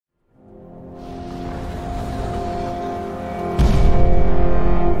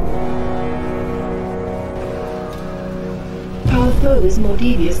foe is more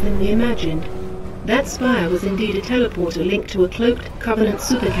devious than we imagined. That spire was indeed a teleporter linked to a cloaked Covenant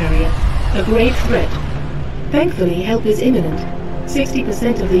supercarrier, a grave threat. Thankfully, help is imminent.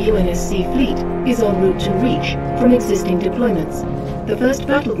 60% of the UNSC fleet is en route to Reach from existing deployments. The first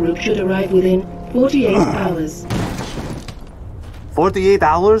battle group should arrive within 48 hours. 48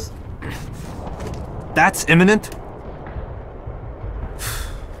 hours? That's imminent?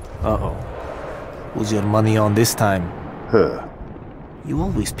 Uh-oh. Who's your money on this time? Her. You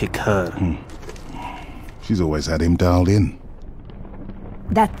always pick her. She's always had him dialed in.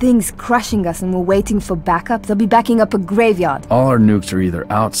 That thing's crushing us and we're waiting for backup. They'll be backing up a graveyard. All our nukes are either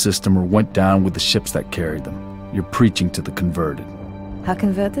out system or went down with the ships that carried them. You're preaching to the converted. How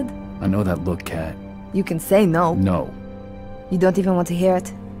converted? I know that look, Cat. You can say no. No. You don't even want to hear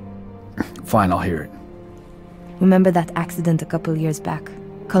it? Fine, I'll hear it. Remember that accident a couple years back?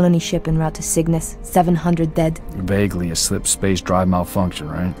 Colony ship en route to Cygnus, 700 dead. Vaguely a slip space drive malfunction,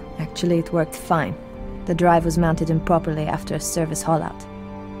 right? Actually, it worked fine. The drive was mounted improperly after a service haulout.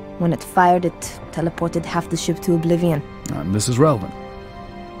 When it fired, it teleported half the ship to oblivion. This is relevant.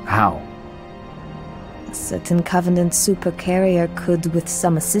 How? A certain Covenant supercarrier could, with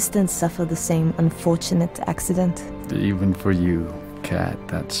some assistance, suffer the same unfortunate accident. Even for you, Cat,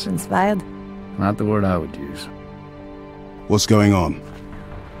 that's Inspired? not the word I would use. What's going on?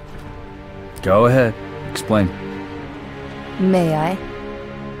 Go ahead. Explain. May I?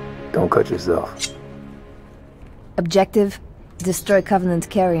 Don't cut yourself. Objective: destroy Covenant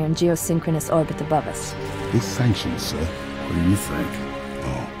carrier in geosynchronous orbit above us. It's sanctioned, sir. What do you think?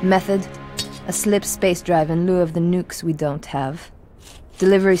 Method: a slip space drive in lieu of the nukes we don't have.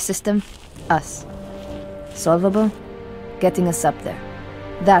 Delivery system: us. Solvable? Getting us up there.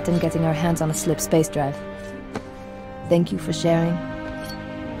 That and getting our hands on a slip space drive. Thank you for sharing.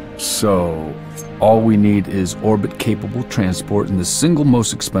 So, all we need is orbit-capable transport and the single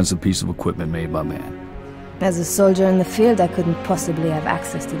most expensive piece of equipment made by man. As a soldier in the field, I couldn't possibly have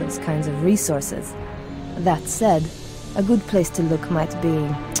access to those kinds of resources. That said, a good place to look might be,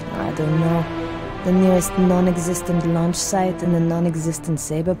 I don't know, the nearest non-existent launch site in the non-existent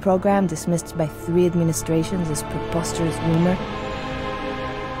Saber program dismissed by 3 administrations as preposterous rumor,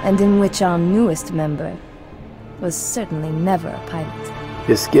 and in which our newest member was certainly never a pilot.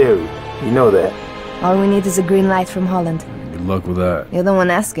 You're scary. You know that. All we need is a green light from Holland. Good luck with that. You're the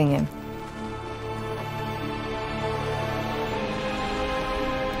one asking him.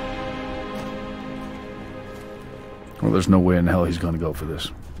 Well, there's no way in hell he's gonna go for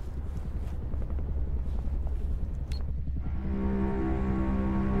this.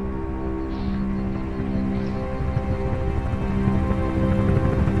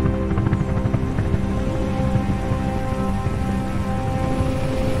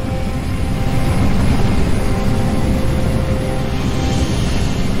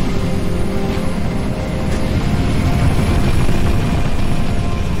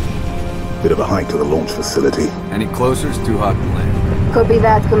 Bit of a hike to the launch facility. Any closer, it's too hot to land. Copy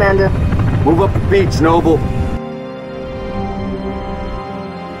that, Commander. Move up the beach, Noble.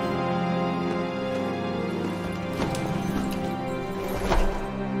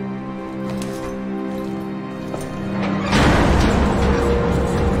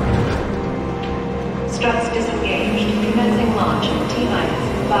 Struts disengaged. Commencing launch in T-minus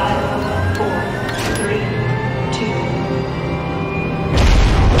 5, 4, 3, 2.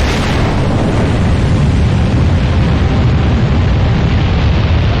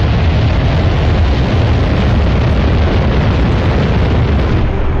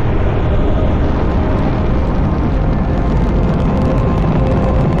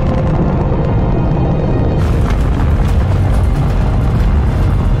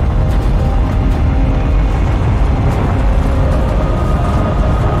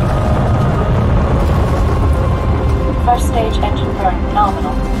 First stage engine burn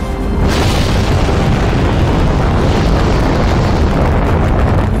nominal.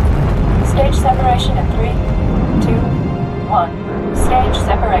 Stage separation in 3, 2, 1. Stage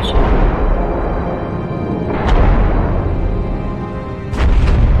separation.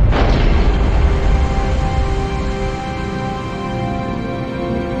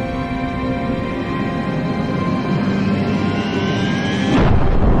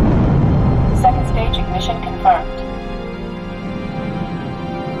 Second stage ignition confirmed.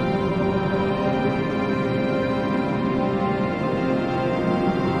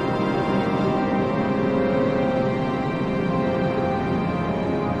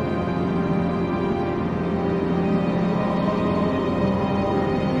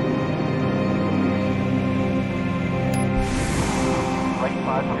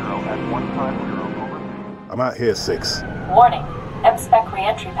 I'm out here, 6. Warning. M-Spec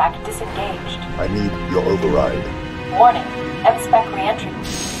re-entry pack disengaged. I need your override. Warning, M-Spec re-entry.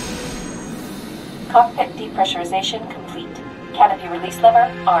 Cockpit depressurization complete. Canopy release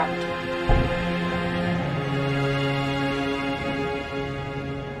lever armed.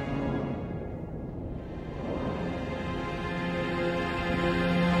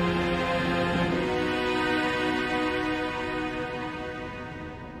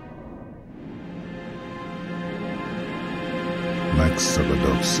 Max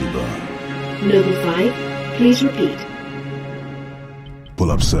Sabadov-Siba. Noble 5, please repeat. Pull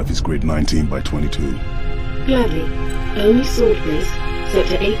up surface grid 19 by 22. Gladly. Only sword base,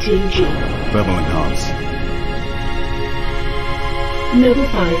 sector 18G. Thermal enhance. Noble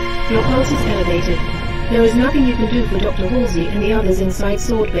 5, your pulse is elevated. There is nothing you can do for Dr. Halsey and the others inside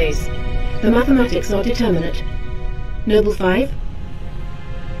sword base. The mathematics are determinate. Noble 5?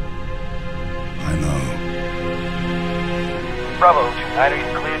 I know. Bravo, 2-9er,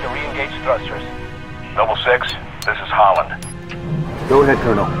 you're cleared to re-engage thrusters. Noble 6, this is Holland. Go ahead,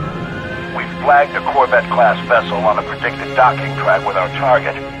 Colonel. We've flagged a Corvette-class vessel on a predicted docking track with our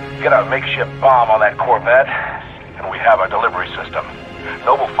target. Get our makeshift bomb on that Corvette, and we have our delivery system.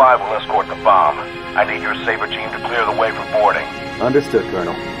 Noble 5 will escort the bomb. I need your Sabre team to clear the way for boarding. Understood,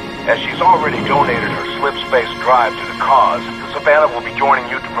 Colonel. As she's already donated her slip space drive to the cause, the Savannah will be joining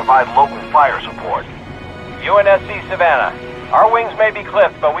you to provide local fire support. UNSC Savannah. Our wings may be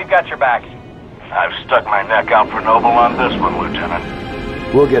clipped, but we've got your back. I've stuck my neck out for Noble on this one, Lieutenant.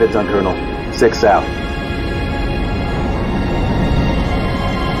 We'll get it done, Colonel. 6 out.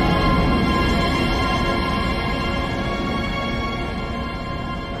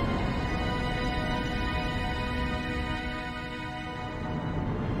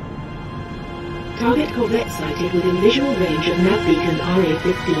 Target Corvette sighted within visual range of nav beacon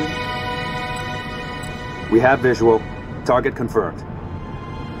RA-15. We have visual. Target confirmed.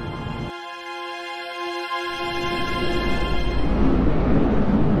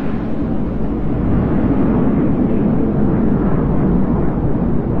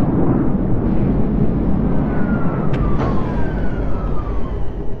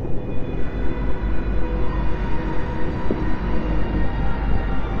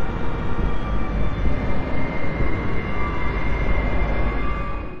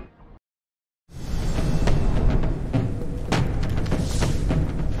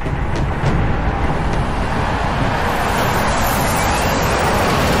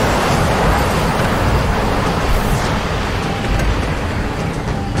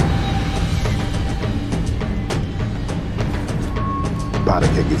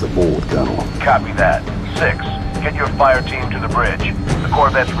 Is aboard, Colonel. Copy that. 6, get your fire team to the bridge. The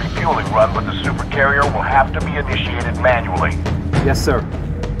Corvette's refueling run with the supercarrier will have to be initiated manually. Yes, sir.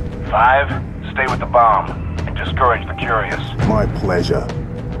 5, stay with the bomb and discourage the curious. My pleasure.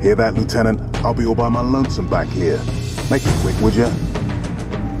 Hear that, Lieutenant? I'll be all by my lonesome back here. Make it quick, would ya?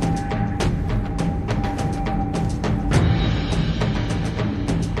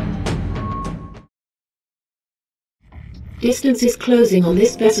 Distance is closing on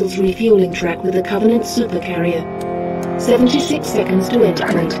this vessel's refueling track with the Covenant supercarrier. 76 seconds to enter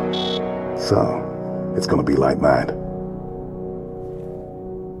point. So, it's gonna be like mad.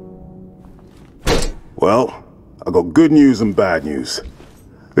 Well, I got good news and bad news.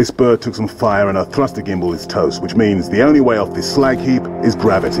 This bird took some fire and her thruster gimbal is toast, which means the only way off this slag heap is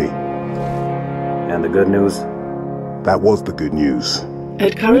gravity. And the good news? That was the good news.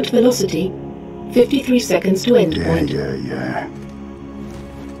 At current velocity, 53 seconds to end point. Yeah.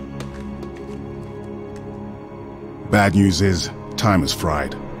 Bad news is, time is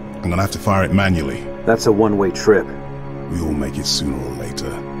fried. I'm gonna have to fire it manually. That's a one-way trip. We all make it sooner or later.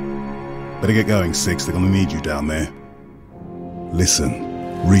 Better get going, 6. They're gonna need you down there. Listen,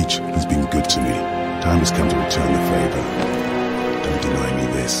 Reach has been good to me. Time has come to return the favor. Don't deny me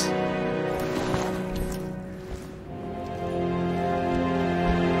this.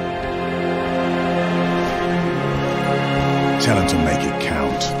 Tell him to make it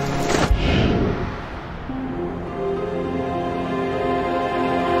count.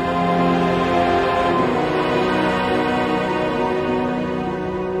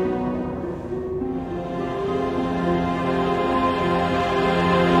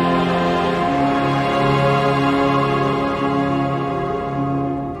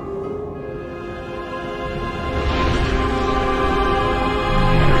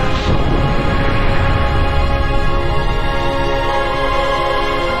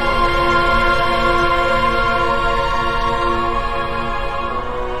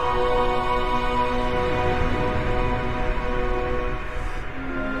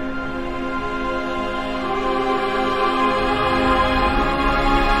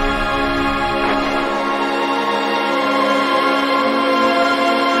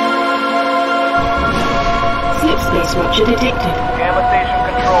 space rupture detected. Gamma station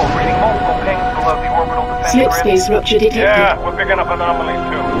control, reading multiple pings below the orbital defense Slip grid. space rupture detected. Yeah, we're picking up anomalies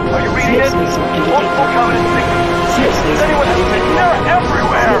too. Are you reading Slip it? space rupture Multiple detected. covenant signatures. Slip space Is anyone rupture listening? detected. They're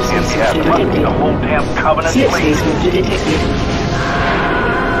everywhere! Slip space Yeah, rupture must be detected. the whole damn covenant Slip fleet. space rupture detected.